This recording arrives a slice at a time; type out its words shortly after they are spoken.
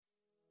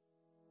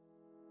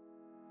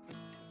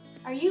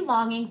Are you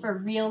longing for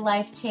real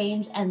life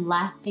change and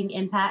lasting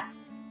impact?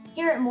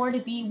 Here at More to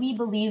Be, we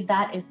believe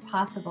that is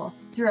possible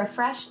through a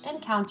fresh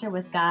encounter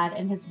with God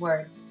and His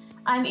Word.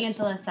 I'm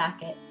Angela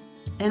Sackett.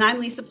 And I'm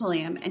Lisa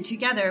Pulliam, and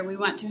together we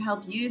want to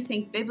help you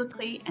think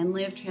biblically and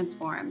live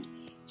transformed,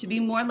 to be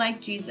more like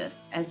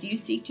Jesus as you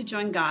seek to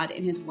join God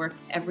in His work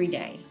every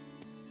day.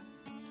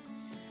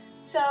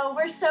 So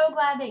we're so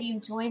glad that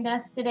you've joined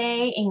us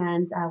today,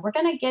 and we're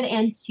going to get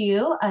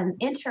into an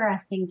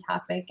interesting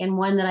topic and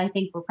one that I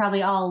think we're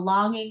probably all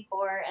longing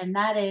for, and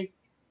that is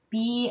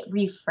be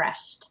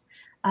refreshed.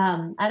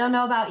 I don't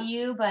know about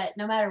you, but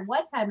no matter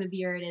what time of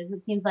year it is,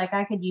 it seems like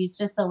I could use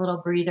just a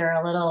little breather,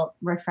 a little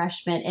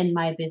refreshment in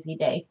my busy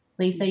day.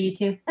 Lisa, you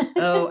too?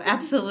 Oh,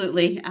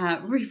 absolutely.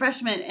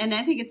 Refreshment. And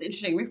I think it's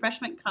interesting.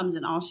 Refreshment comes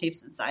in all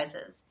shapes and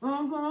sizes.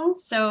 Mm-hmm.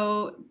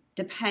 So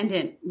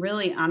dependent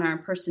really on our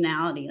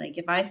personality. Like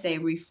if I say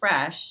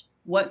refresh,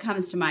 what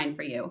comes to mind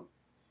for you?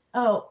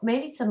 Oh,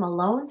 maybe some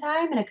alone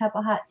time and a cup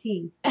of hot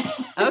tea.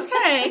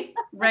 Okay,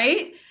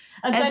 right?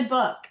 Good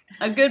book.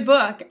 A good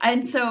book.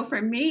 And so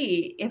for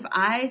me, if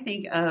I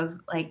think of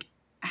like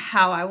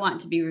how I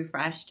want to be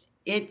refreshed,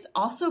 it's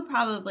also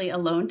probably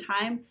alone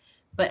time,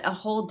 but a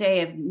whole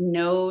day of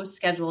no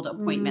scheduled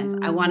appointments.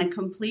 I want a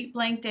complete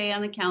blank day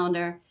on the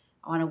calendar.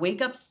 I want to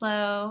wake up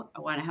slow.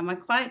 I want to have my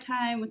quiet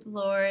time with the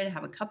Lord,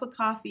 have a cup of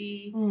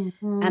coffee,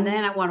 and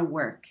then I want to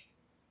work.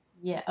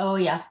 Yeah. Oh,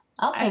 yeah.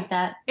 I'll take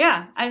that.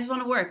 Yeah. I just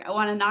want to work. I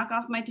want to knock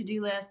off my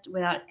to-do list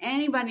without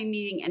anybody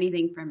needing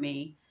anything from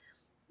me.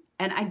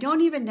 And I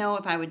don't even know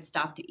if I would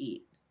stop to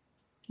eat.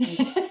 Oh,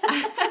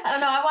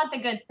 no, I want the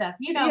good stuff.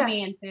 You know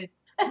me and food.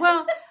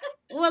 Well,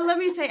 let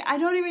me say, I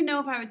don't even know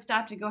if I would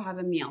stop to go have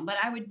a meal, but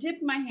I would dip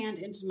my hand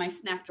into my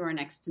snack drawer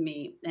next to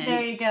me and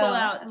there you go. Pull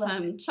out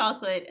some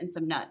chocolate and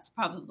some nuts,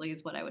 probably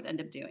is what I would end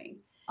up doing.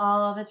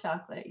 All the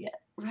chocolate, yes.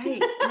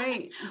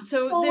 Right.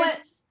 So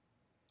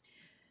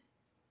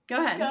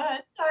Go ahead.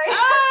 Sorry.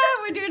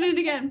 We're doing it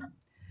again.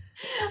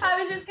 I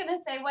was just going to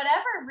say,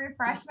 whatever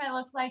refreshment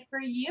looks like for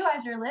you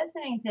as you're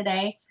listening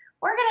today,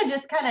 we're going to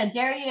just kind of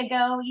dare you to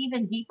go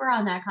even deeper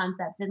on that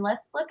concept. And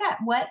let's look at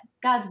what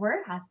God's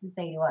Word has to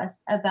say to us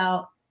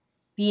about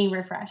being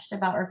refreshed,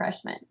 about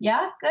refreshment.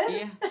 Yeah? Good?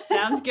 Yeah.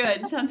 Sounds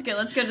good.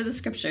 Let's go to the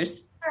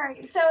scriptures. All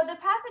right. So the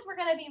passage we're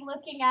going to be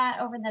looking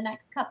at over the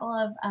next couple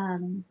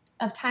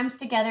of times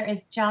together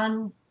is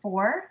John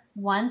 4,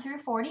 1 through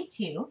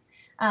 42.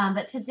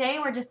 But today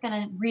we're just going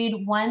to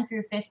read 1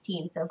 through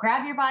 15. So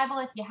grab your Bible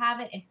if you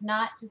have it. If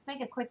not, just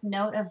make a quick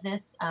note of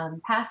this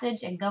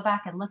passage and go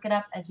back and look it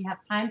up as you have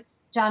time.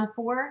 John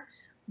 4,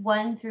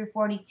 1 through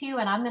 42,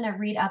 and I'm going to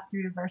read up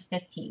through verse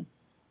 15.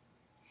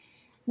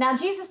 Now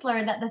Jesus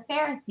learned that the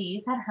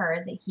Pharisees had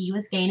heard that he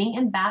was gaining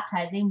and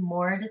baptizing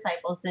more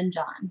disciples than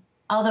John,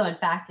 although in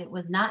fact it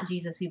was not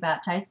Jesus who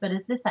baptized, but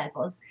his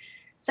disciples.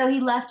 So he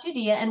left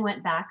Judea and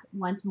went back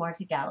once more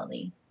to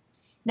Galilee.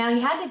 Now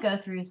he had to go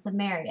through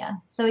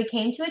Samaria, so he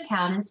came to a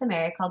town in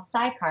Samaria called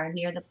Sychar,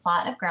 near the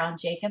plot of ground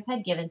Jacob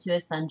had given to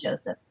his son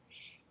Joseph.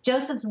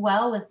 Joseph's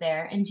well was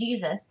there, and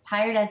Jesus,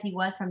 tired as he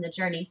was from the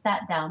journey,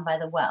 sat down by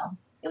the well.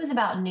 It was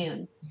about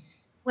noon.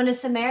 When a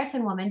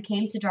Samaritan woman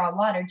came to draw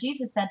water,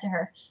 Jesus said to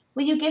her,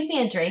 "Will you give me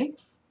a drink?"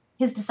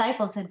 His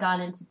disciples had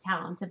gone into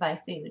town to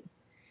buy food.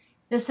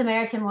 The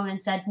Samaritan woman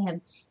said to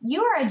him,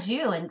 "You are a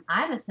Jew, and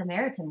I'm a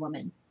Samaritan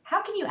woman.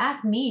 How can you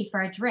ask me for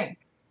a drink?"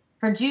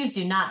 For Jews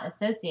do not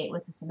associate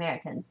with the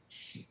Samaritans.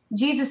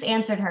 Jesus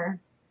answered her,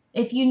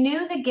 "If you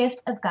knew the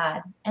gift of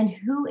God and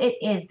who it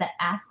is that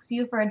asks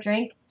you for a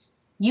drink,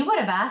 you would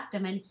have asked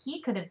him and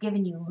he could have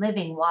given you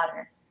living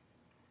water."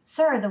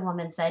 "Sir," the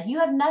woman said, "you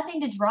have nothing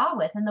to draw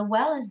with and the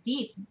well is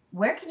deep.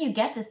 Where can you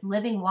get this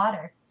living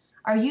water?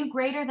 Are you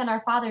greater than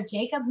our father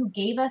Jacob, who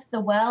gave us the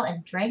well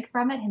and drank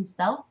from it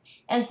himself,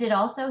 as did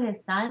also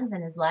his sons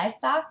and his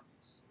livestock?"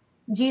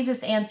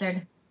 Jesus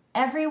answered,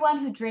 "Everyone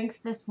who drinks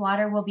this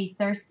water will be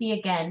thirsty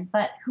again,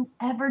 but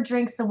whoever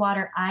drinks the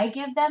water I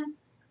give them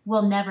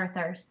will never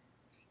thirst.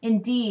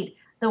 Indeed,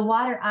 the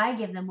water I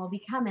give them will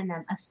become in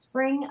them a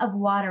spring of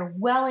water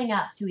welling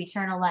up to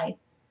eternal life."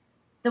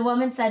 The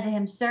woman said to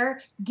him,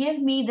 "Sir,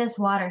 give me this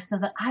water so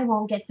that I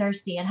won't get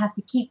thirsty and have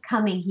to keep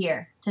coming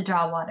here to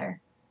draw water."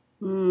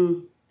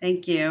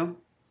 Thank you.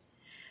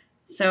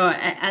 So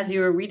as you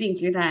were reading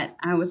through that,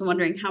 I was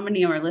wondering how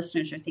many of our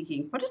listeners are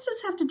thinking, what does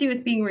this have to do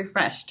with being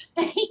refreshed?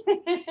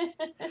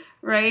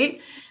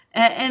 Right?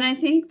 And I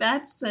think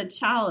that's the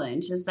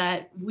challenge, is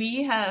that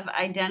we have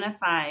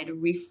identified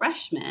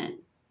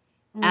refreshment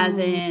as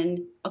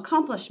an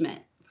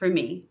accomplishment for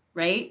me,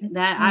 right?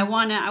 That I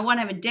want to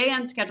have a day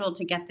on schedule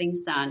to get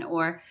things done.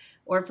 Or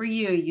for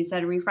you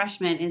said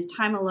refreshment is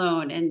time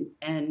alone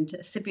and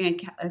sipping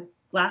a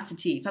glass of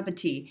tea, a cup of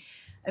tea.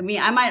 I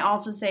mean, I might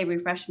also say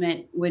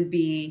refreshment would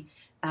be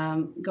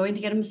going to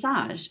get a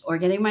massage or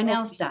getting my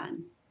nails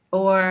done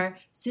or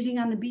sitting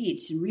on the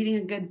beach and reading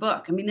a good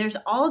book. I mean, there's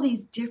all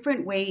these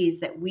different ways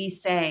that we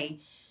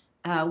say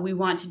we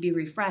want to be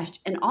refreshed.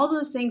 And all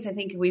those things I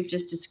think we've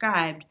just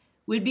described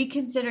would be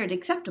considered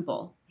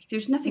acceptable.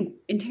 There's nothing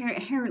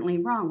inherently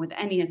wrong with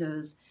any of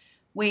those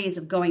ways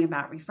of going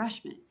about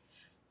refreshment.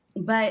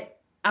 But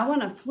I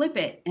want to flip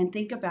it and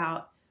think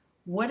about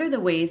what are the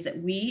ways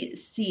that we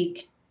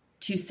seek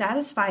to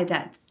satisfy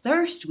that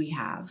thirst we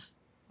have,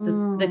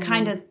 the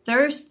kind of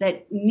thirst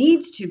that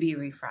needs to be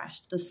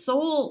refreshed, the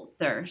soul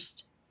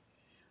thirst,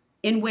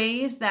 in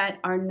ways that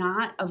are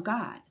not of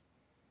God.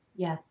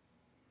 Yeah.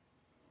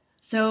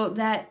 So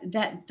that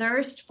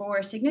thirst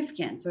for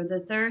significance, or the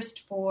thirst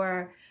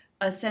for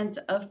a sense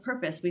of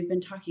purpose, we've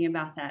been talking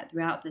about that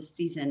throughout this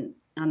season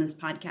on this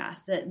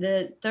podcast,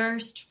 the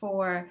thirst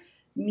for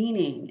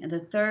meaning, the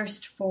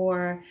thirst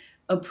for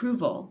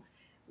approval.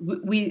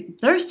 We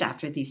thirst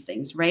after these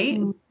things, right?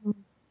 Mm-hmm.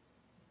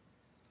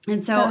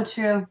 And so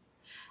true.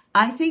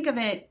 I think of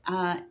it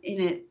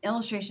in an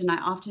illustration I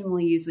often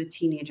will use with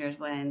teenagers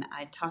when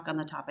I talk on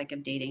the topic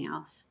of dating.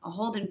 I'll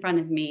hold in front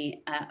of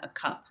me a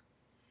cup,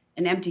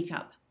 an empty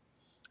cup.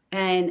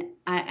 And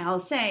I'll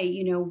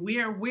say, we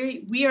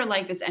are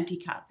like this empty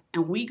cup,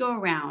 and we go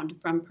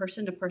around from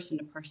person to person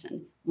to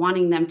person,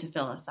 wanting them to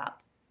fill us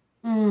up.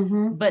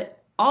 Mm-hmm.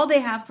 But all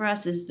they have for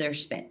us is their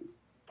spit.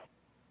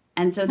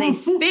 And so they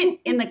spit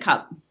in the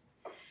cup.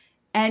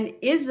 And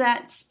is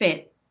that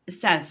spit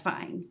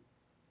satisfying?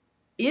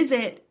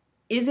 It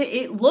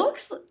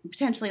looks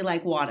potentially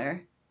like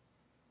water.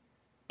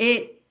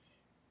 It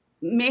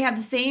may have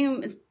the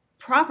same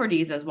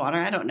properties as water.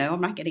 I don't know.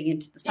 I'm not getting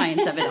into the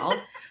science of it all.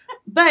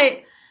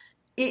 But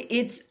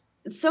it's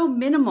so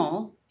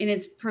minimal in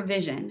its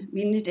provision. I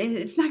mean,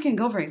 it's not going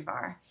to go very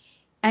far.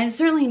 And it's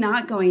certainly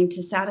not going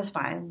to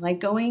satisfy, like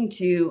going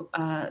to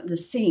the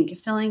sink,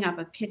 filling up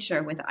a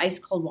pitcher with ice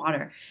cold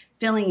water,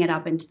 filling it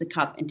up into the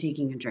cup and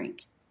taking a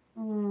drink.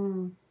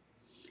 Mm.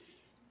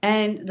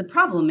 And the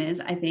problem is,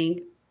 I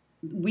think,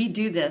 we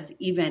do this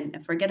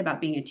even, forget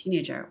about being a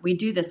teenager, we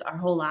do this our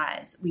whole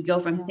lives. We go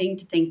from thing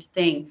to thing to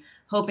thing,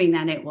 hoping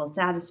that it will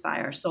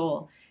satisfy our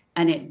soul.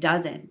 And it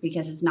doesn't,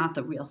 because it's not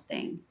the real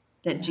thing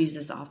that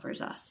Jesus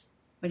offers us.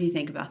 What do you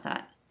think about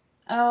that?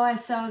 Oh, I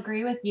so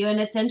agree with you. And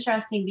it's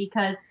interesting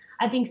because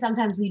I think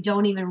sometimes we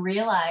don't even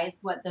realize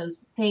what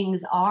those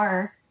things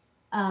are.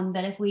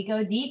 But if we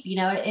go deep,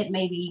 it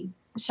may be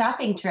a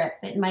shopping trip.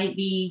 It might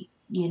be,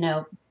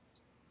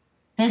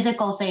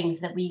 physical things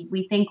that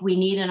we think we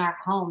need in our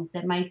homes.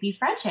 It might be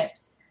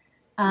friendships.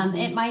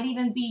 It might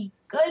even be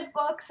good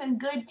books and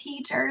good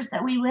teachers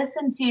that we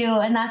listen to.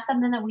 And that's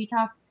something that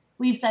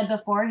we've said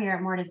before here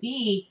at More to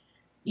Be.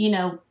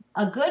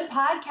 A good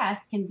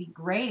podcast can be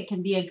great. It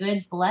can be a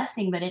good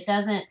blessing, but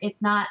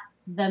it's not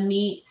the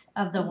meat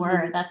of the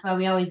word. That's why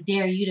we always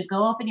dare you to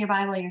go open your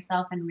Bible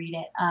yourself and read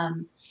it.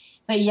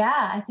 But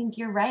yeah, I think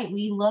you're right.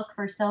 We look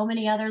for so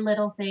many other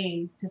little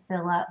things to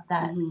fill up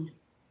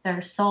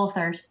that soul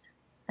thirst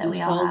that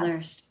we all have. Soul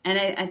thirst. And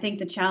I think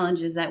the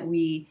challenge is that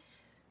we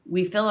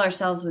fill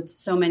ourselves with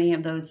so many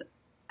of those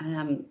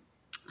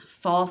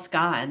false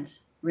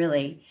gods,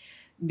 really,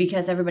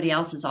 because everybody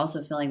else is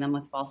also filling them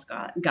with false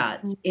gods.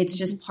 Mm-hmm. It's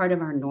just part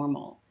of our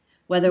normal.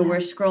 Whether we're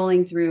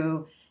scrolling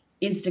through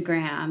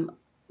Instagram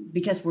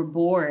because we're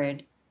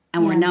bored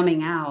and we're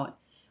numbing out,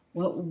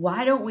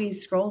 why don't we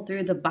scroll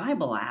through the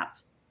Bible app?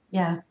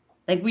 Yeah.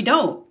 Like we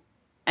don't.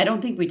 I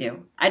don't think we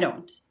do. I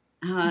don't.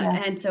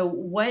 And so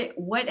what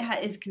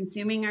is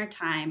consuming our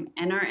time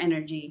and our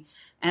energy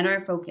and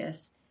our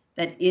focus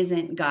that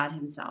isn't God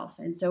himself?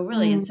 And so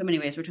really in so many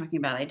ways, we're talking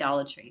about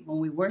idolatry. When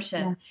we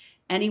worship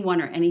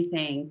anyone or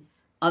anything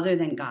other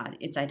than God,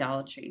 it's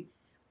idolatry.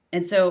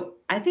 And so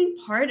I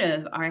think part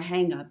of our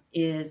hang up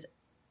is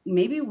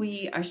maybe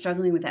we are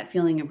struggling with that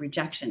feeling of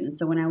rejection. And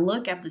so when I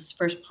look at this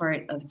first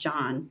part of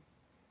John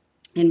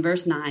in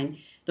verse 9,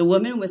 the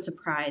woman was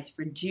surprised,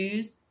 for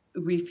Jews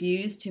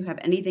refused to have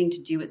anything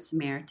to do with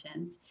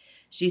Samaritans.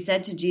 She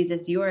said to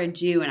Jesus, "You are a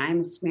Jew and I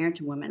am a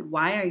Samaritan woman.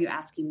 Why are you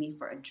asking me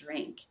for a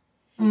drink?"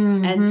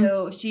 Mm-hmm. And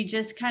so she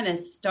just kind of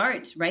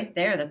starts right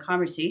there, the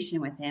conversation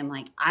with him,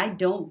 like, I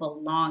don't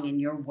belong in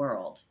your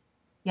world.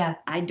 Yeah.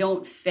 I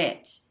don't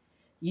fit.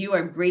 You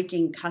are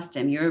breaking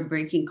custom. You're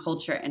breaking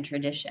culture and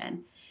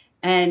tradition.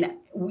 And,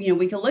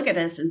 we can look at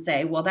this and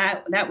say, well,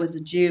 that was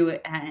a Jew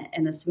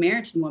and the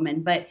Samaritan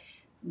woman. But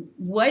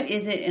what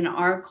is it in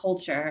our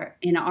culture,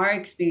 in our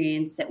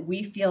experience, that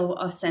we feel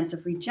a sense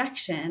of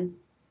rejection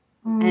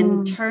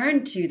and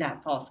turn to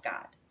that false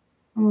god?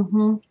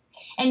 Mm-hmm.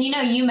 And,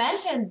 you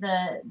mentioned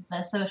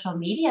the social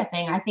media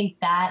thing. I think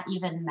that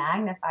even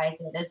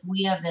magnifies it, as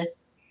we have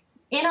this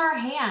in our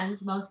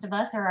hands, most of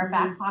us, or our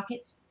back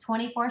pocket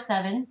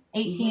 24/7,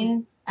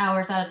 18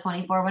 hours out of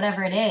 24,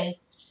 whatever it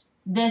is,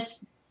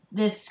 this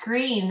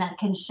screen that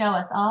can show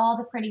us all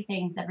the pretty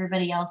things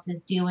everybody else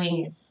is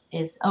doing,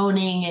 is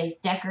owning, is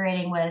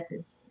decorating with,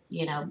 is,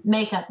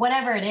 makeup,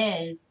 whatever it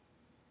is.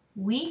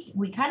 We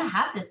kind of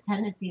have this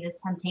tendency,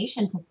 this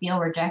temptation to feel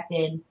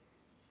rejected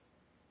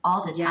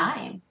all the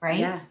time,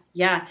 right?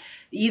 Yeah.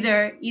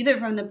 Either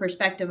from the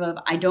perspective of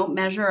I don't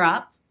measure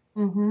up.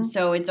 Mm-hmm.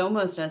 So it's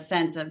almost a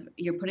sense of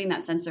you're putting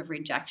that sense of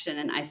rejection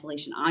and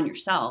isolation on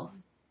yourself.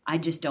 I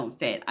just don't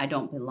fit. I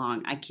don't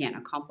belong. I can't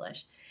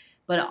accomplish.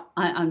 But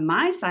on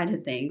my side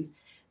of things,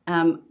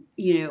 my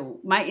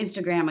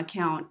Instagram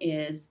account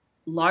is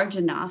large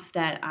enough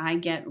that I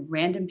get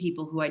random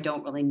people who I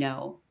don't really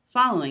know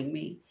following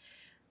me.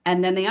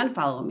 And then they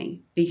unfollow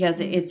me because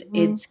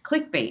it's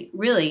clickbait.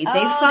 Really, they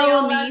Oh,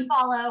 follow they me.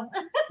 unfollow.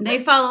 They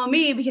follow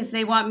me because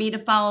they want me to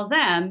follow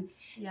them.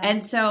 Yeah.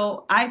 And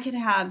so I could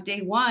have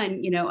day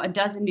one, a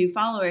dozen new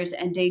followers,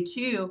 and day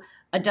two,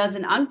 a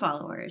dozen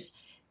unfollowers.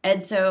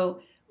 And so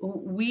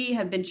we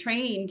have been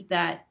trained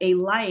that a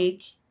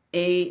like,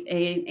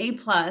 an A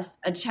plus,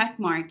 a check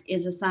mark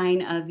is a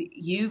sign of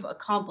you've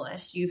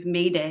accomplished, you've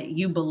made it,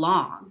 you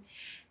belong.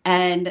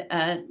 And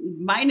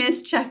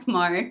minus check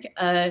mark,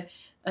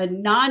 a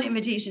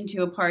non-invitation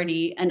to a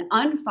party, an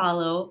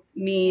unfollow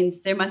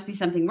means there must be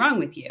something wrong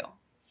with you.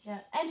 Yeah.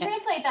 And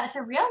translate that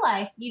to real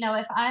life.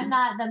 If I'm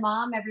not the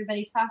mom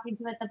everybody's talking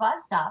to at the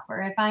bus stop,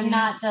 or if I'm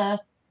not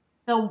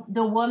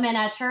the woman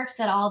at church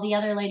that all the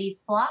other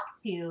ladies flock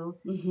to,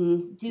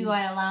 do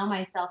I allow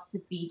myself to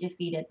be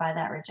defeated by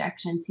that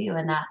rejection too?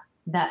 And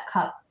that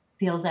cup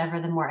feels ever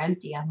the more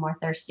empty. I'm more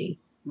thirsty.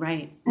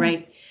 Right.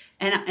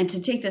 And to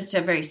take this to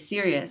a very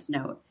serious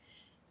note,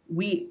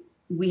 we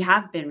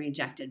have been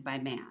rejected by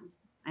man.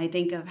 I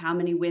think of how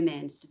many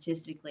women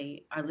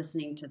statistically are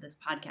listening to this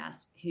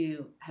podcast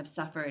who have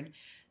suffered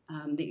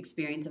the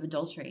experience of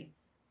adultery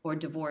or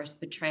divorce,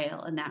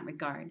 betrayal in that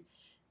regard,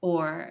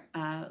 or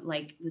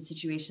like the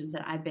situations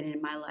that I've been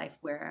in my life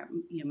where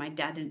my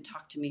dad didn't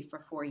talk to me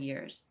for 4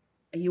 years.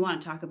 You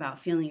want to talk about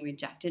feeling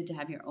rejected, to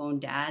have your own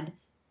dad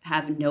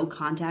have no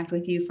contact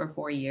with you for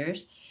 4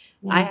 years.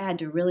 Yeah. I had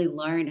to really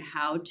learn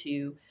how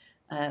to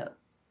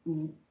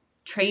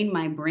train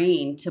my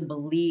brain to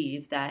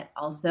believe that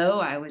although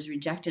I was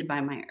rejected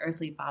by my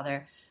earthly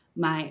father,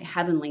 my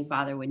heavenly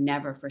father would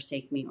never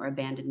forsake me or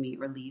abandon me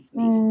or leave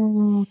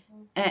me.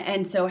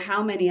 And so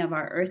how many of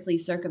our earthly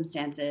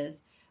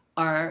circumstances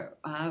are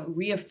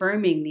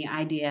reaffirming the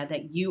idea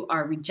that you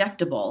are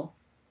rejectable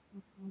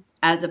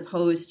as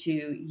opposed to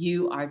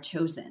you are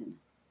chosen?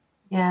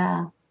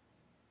 Yeah.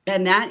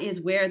 And that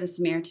is where the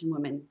Samaritan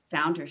woman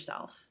found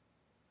herself,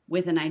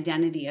 with an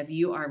identity of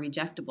you are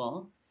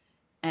rejectable.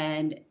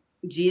 And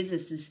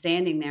Jesus is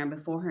standing there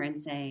before her and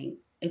saying,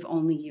 if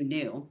only you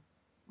knew.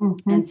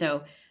 And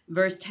so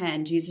verse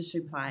 10, Jesus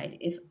replied,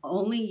 if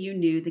only you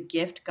knew the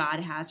gift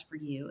God has for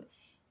you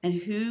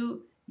and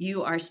who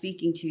you are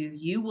speaking to,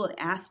 you will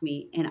ask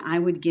me and I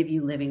would give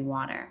you living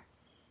water.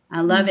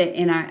 I love it.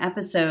 In our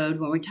episode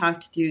when we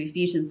talked through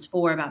Ephesians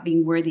 4 about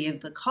being worthy of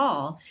the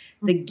call,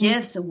 the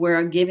gifts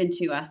were given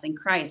to us in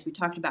Christ. We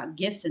talked about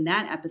gifts in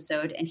that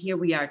episode, and here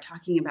we are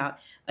talking about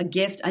a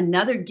gift,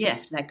 another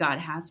gift that God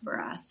has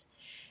for us.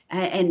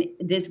 And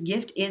this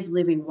gift is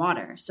living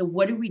water. So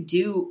what do we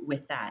do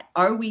with that?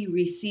 Are we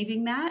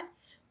receiving that,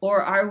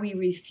 or are we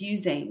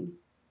refusing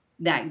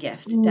that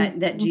gift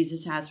that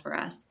Jesus has for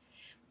us?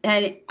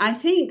 And I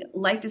think,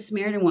 like the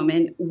Samaritan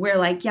woman, we're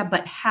like, yeah,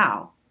 but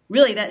how?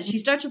 Really, that she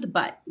starts with the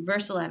but,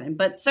 verse 11.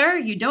 But sir,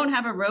 you don't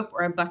have a rope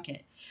or a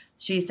bucket.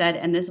 She said,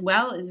 and this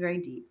well is very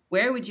deep.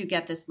 Where would you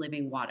get this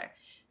living water?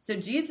 So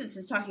Jesus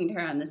is talking to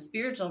her on the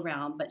spiritual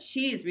realm, but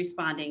she is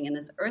responding in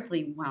this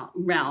earthly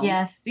realm.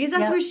 Yes. Because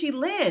that's where she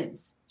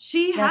lives.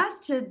 She has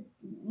to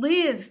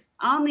live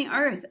on the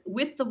earth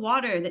with the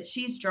water that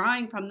she's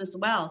drawing from this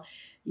well.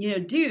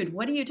 Dude,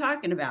 what are you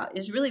talking about?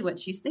 Is really what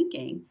she's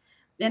thinking.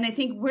 And I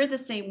think we're the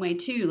same way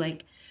too.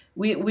 Like,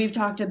 we've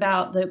talked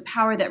about the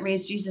power that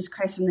raised Jesus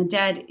Christ from the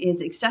dead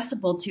is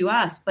accessible to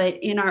us. But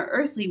in our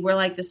earthly, we're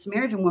like the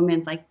Samaritan woman.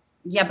 It's like,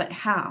 yeah, but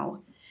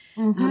how?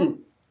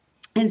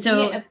 And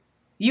so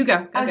you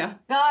go. I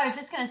was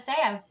just going to say,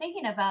 I was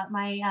thinking about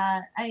my,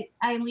 I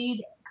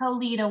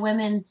co-lead a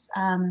women's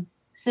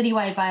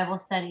citywide Bible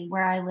study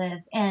where I live,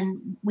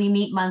 and we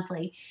meet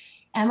monthly.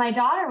 And my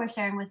daughter was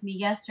sharing with me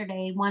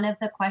yesterday, one of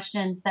the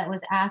questions that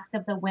was asked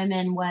of the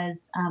women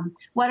was,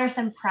 what are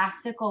some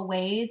practical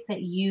ways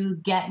that you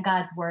get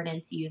God's word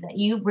into you, that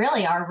you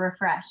really are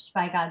refreshed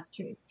by God's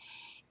truth?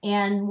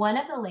 And one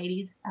of the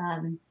ladies,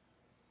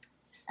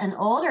 an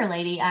older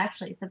lady,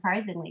 actually,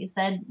 surprisingly,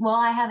 said, well,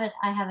 I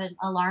have an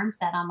alarm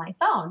set on my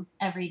phone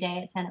every day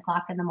at 10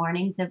 o'clock in the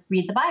morning to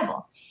read the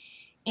Bible.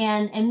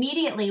 And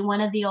immediately one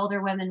of the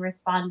older women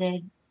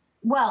responded,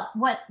 well,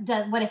 what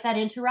if that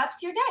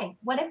interrupts your day?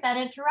 What if that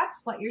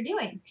interrupts what you're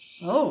doing?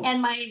 Oh.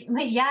 And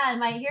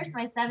here's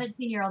my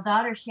 17-year-old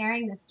daughter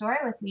sharing this story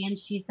with me. And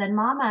she said,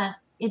 Mama,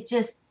 it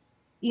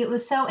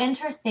was so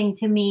interesting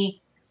to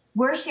me.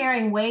 We're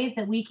sharing ways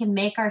that we can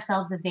make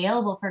ourselves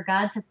available for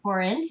God to pour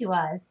into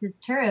us, His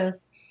truth.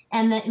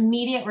 And the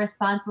immediate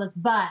response was,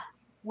 but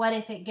what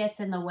if it gets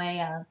in the way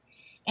of?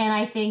 And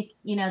I think,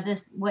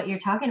 what you're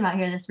talking about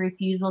here, this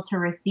refusal to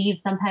receive,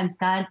 sometimes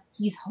God,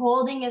 He's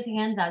holding His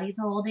hands out. He's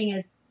holding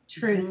His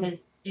truth,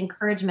 His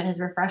encouragement, His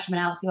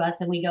refreshment out to us.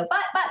 And we go,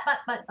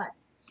 but.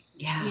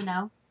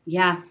 Yeah.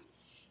 Yeah.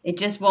 It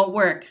just won't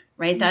work,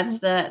 right? That's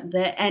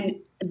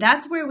and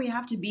that's where we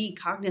have to be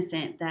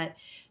cognizant that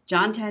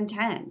John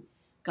 10:10,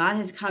 God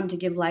has come to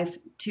give life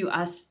to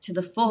us to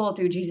the full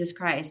through Jesus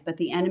Christ, but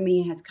the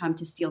enemy has come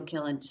to steal,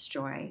 kill, and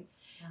destroy.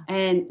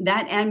 And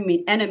that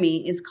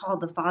enemy is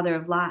called the father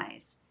of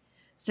lies.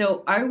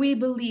 So are we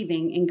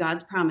believing in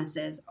God's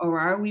promises, or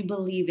are we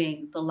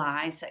believing the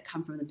lies that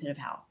come from the pit of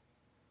hell?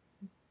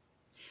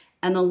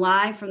 And the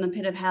lie from the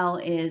pit of hell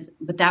is,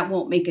 but that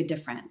won't make a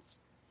difference.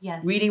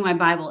 Yes. Reading my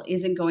Bible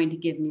isn't going to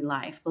give me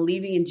life.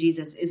 Believing in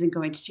Jesus isn't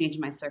going to change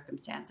my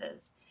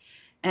circumstances.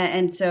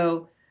 And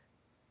so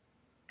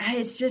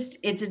it's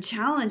a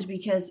challenge,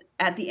 because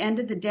at the end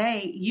of the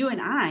day, you and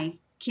I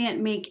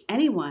can't make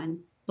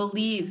anyone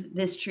believe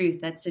this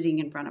truth that's sitting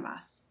in front of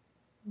us.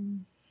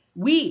 Mm.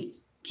 We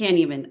can't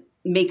even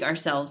make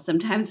ourselves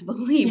sometimes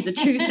believe the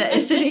truth that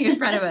is sitting in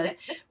front of us.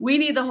 We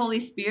need the Holy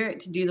Spirit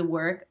to do the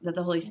work that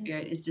the Holy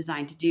Spirit is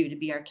designed to do, to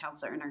be our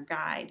counselor and our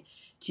guide,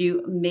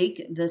 to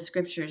make the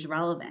scriptures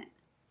relevant.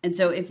 And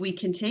so if we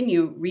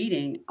continue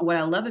reading, what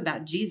I love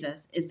about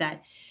Jesus is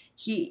that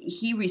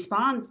he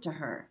responds to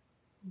her,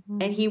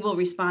 mm-hmm. and he will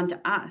respond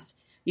to us.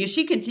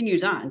 She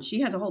continues on.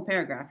 She has a whole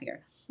paragraph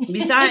here.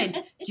 Besides,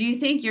 do you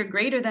think you're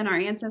greater than our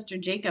ancestor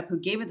Jacob, who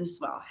gave us this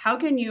well? How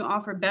can you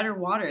offer better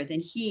water than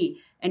he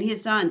and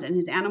his sons and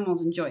his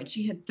animals enjoyed?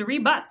 She had 3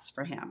 buts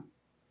for him.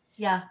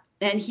 Yeah.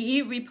 And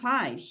he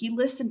replied. He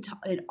listened to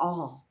it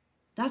all.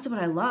 That's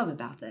what I love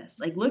about this.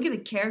 Like, look at the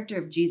character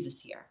of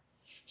Jesus here.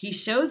 He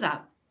shows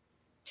up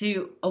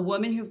to a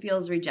woman who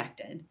feels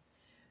rejected.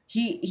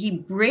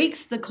 He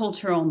breaks the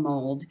cultural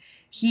mold.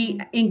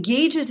 He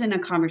engages in a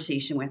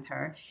conversation with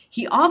her.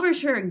 He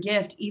offers her a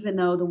gift, even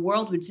though the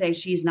world would say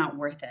she's not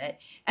worth it.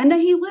 And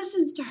then he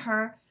listens to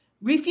her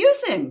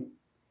refuse him.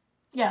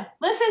 Yeah,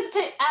 listens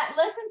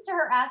to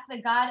her ask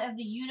the God of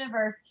the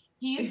universe,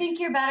 "Do you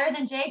think you're better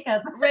than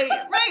Jacob?" Right.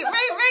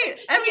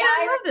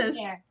 I love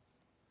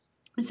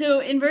this. So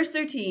in verse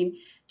 13,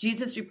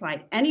 Jesus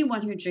replied,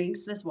 "Anyone who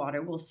drinks this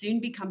water will soon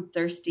become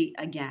thirsty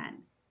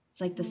again." It's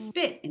like the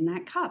spit in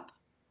that cup,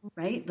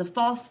 right? The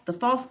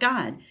false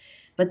God.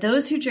 But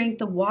those who drink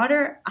the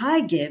water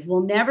I give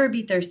will never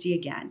be thirsty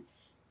again.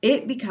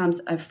 It becomes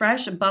a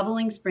fresh,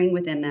 bubbling spring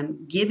within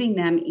them, giving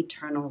them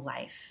eternal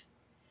life.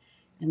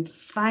 And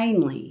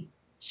finally,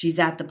 she's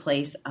at the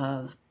place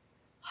of,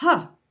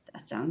 that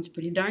sounds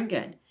pretty darn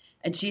good.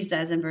 And she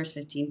says in verse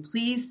 15,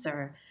 "Please,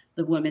 sir,"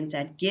 the woman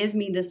said, "give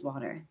me this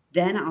water.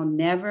 Then I'll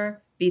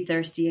never be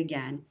thirsty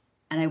again,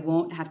 and I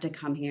won't have to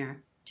come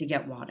here to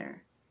get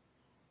water."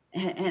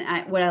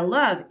 What I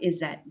love is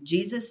that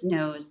Jesus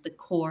knows the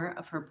core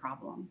of her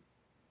problem.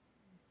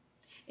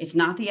 It's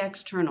not the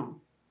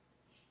external.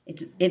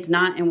 It's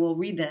not, and we'll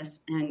read this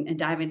and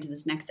dive into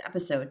this next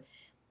episode.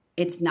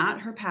 It's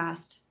not her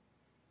past.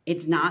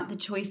 It's not the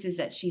choices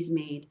that she's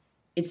made.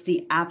 It's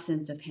the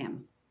absence of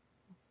him.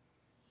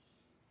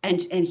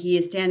 And he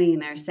is standing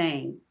there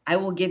saying, "I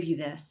will give you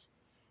this."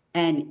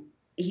 And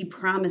he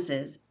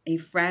promises a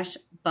fresh,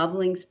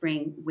 bubbling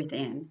spring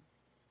within.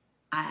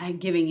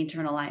 Giving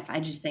eternal life. I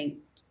just think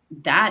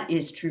that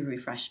is true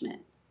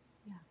refreshment.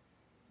 Yeah.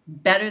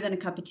 Better than a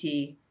cup of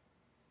tea.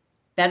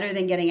 Better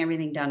than getting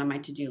everything done on my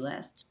to-do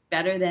list.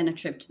 Better than a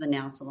trip to the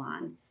nail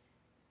salon.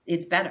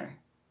 It's better.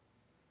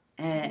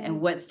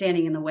 And what's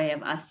standing in the way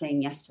of us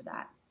saying yes to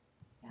that?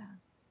 Yeah.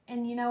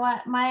 And you know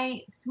what?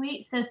 My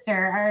sweet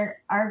sister,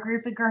 our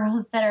group of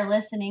girls that are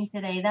listening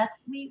today,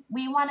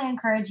 we want to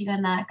encourage you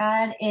in that.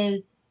 God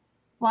is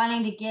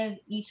wanting to give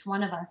each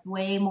one of us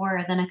way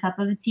more than a cup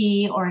of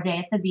tea or a day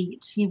at the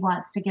beach. He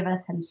wants to give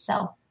us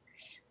himself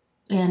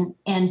and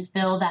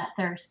fill that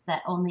thirst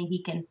that only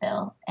he can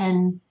fill.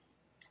 And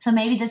so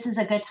maybe this is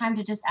a good time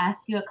to just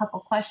ask you a couple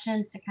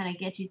questions to kind of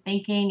get you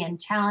thinking and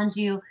challenge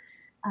you.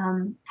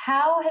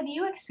 How have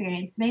you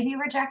experienced maybe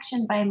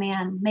rejection by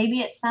man?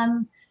 Maybe it's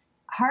some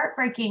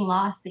heartbreaking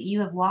loss that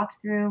you have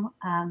walked through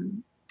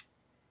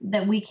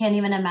that we can't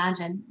even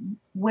imagine.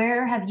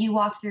 Where have you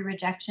walked through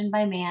rejection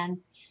by man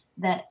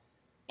that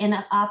in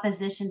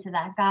opposition to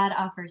that, God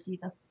offers you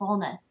the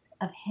fullness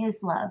of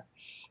his love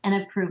and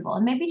approval?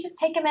 And maybe just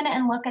take a minute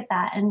and look at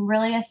that and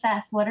really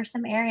assess, what are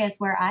some areas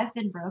where I've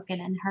been broken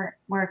and hurt,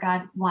 where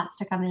God wants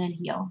to come in and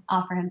heal,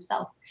 offer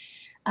himself.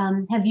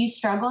 Have you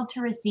struggled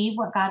to receive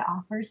what God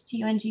offers to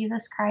you in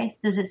Jesus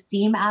Christ? Does it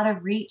seem out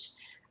of reach?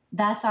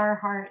 That's our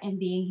heart in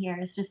being here,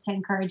 is just to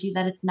encourage you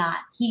that it's not.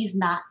 He's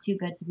not too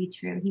good to be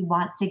true. He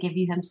wants to give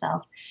you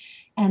himself.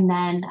 And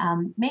then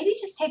maybe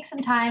just take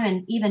some time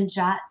and even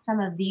jot some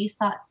of these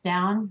thoughts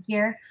down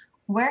here.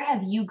 Where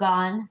have you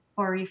gone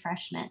for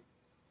refreshment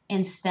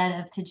instead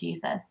of to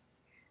Jesus?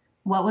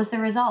 What was the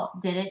result?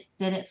 Did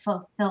it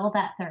fulfill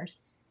that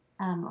thirst?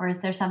 Or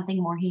is there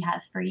something more he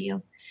has for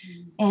you?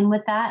 Mm-hmm. And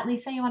with that,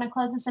 Lisa, you want to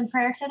close us in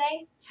prayer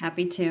today?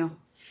 Happy to.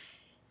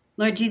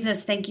 Lord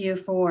Jesus, thank you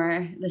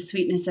for the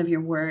sweetness of your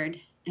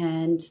word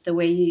and the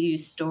way you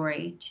use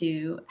story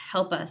to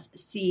help us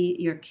see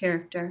your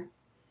character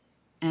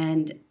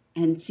and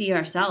see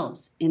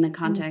ourselves in the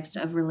context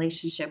of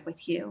relationship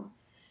with you.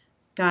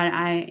 God,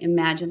 I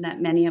imagine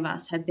that many of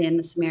us have been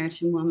the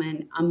Samaritan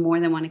woman on more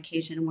than one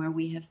occasion where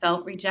we have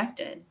felt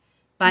rejected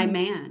by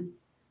man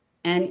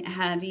and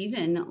have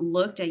even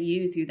looked at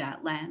you through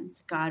that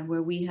lens, God,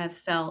 where we have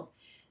felt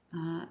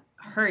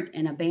hurt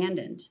and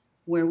abandoned,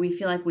 where we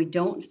feel like we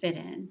don't fit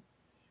in.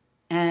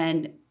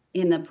 And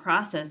in the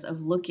process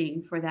of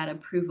looking for that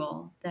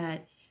approval,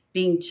 that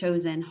being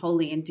chosen,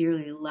 holy and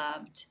dearly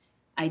loved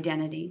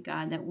identity,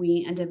 God, that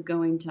we end up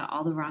going to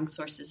all the wrong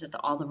sources at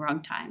all the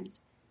wrong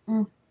times.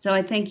 Mm. So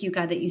I thank you,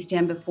 God, that you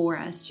stand before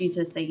us,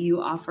 Jesus, that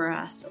you offer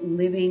us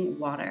living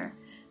water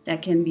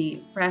that can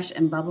be fresh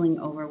and bubbling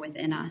over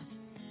within us,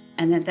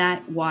 and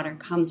that water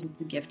comes with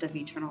the gift of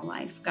eternal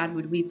life. God,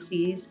 would we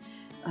please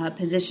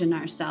position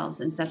ourselves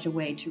in such a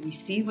way to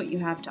receive what you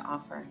have to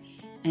offer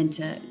and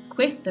to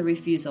quit the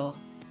refusal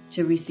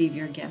to receive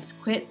your gifts,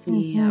 quit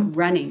the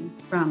running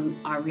from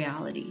our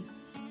reality,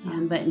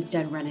 but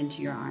instead run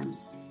into your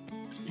arms.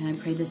 And I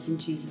pray this in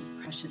Jesus'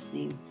 precious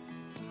name.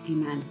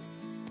 Amen.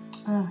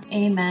 Oh,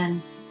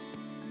 amen.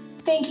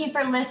 Thank you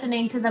for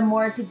listening to the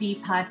More to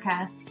Be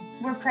podcast.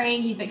 We're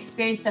praying you've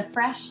experienced a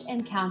fresh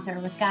encounter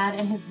with God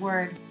and His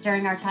Word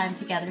during our time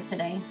together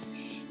today.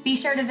 Be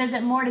sure to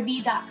visit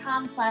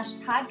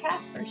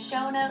moretobe.com/podcast for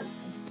show notes,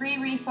 free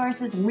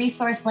resources, and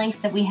resource links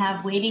that we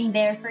have waiting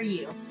there for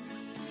you.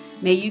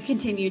 May you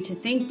continue to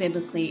think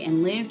biblically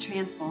and live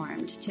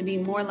transformed to be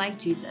more like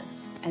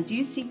Jesus as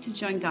you seek to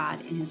join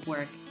God in His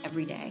work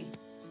every day.